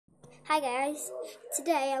Hi guys,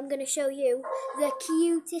 today I'm going to show you the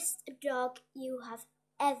cutest dog you have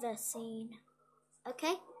ever seen.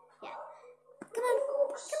 Okay? Yeah. Come on.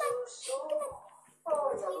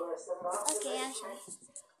 Okay, I'll show you.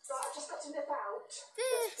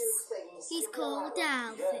 This, he's called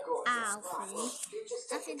Alfie.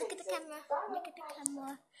 Alfie, look at the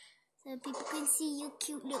camera. So people can see your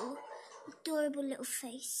cute little, adorable little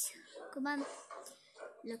face. Come on.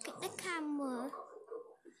 Look at the camera.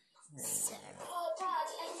 So. Dad,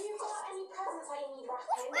 have you got any presents I need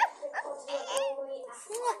wrapping?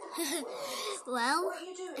 Well,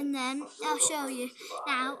 and then I'll show you.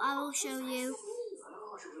 Now I will show you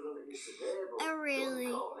a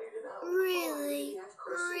really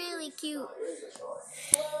cute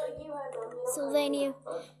Sylvanian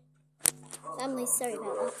family. Sorry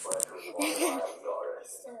about that.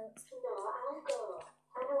 So.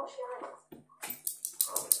 I know what she likes.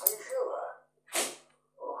 Are you sure?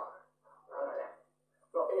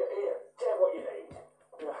 Here, get what you need.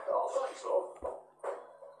 Oh, thanks, love.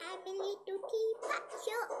 I'm a little teapot,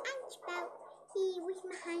 short and spout. Here with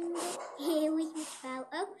my hand, here with my spout.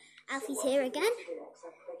 Oh, Alfie's here again.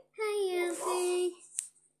 Hi, Alfie.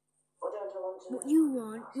 What you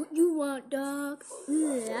want, dog?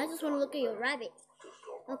 I just want to look at your rabbit.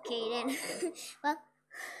 Okay then. Well,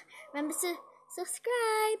 remember to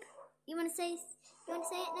subscribe. You want to say it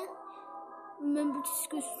now? Remember to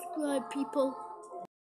subscribe, people.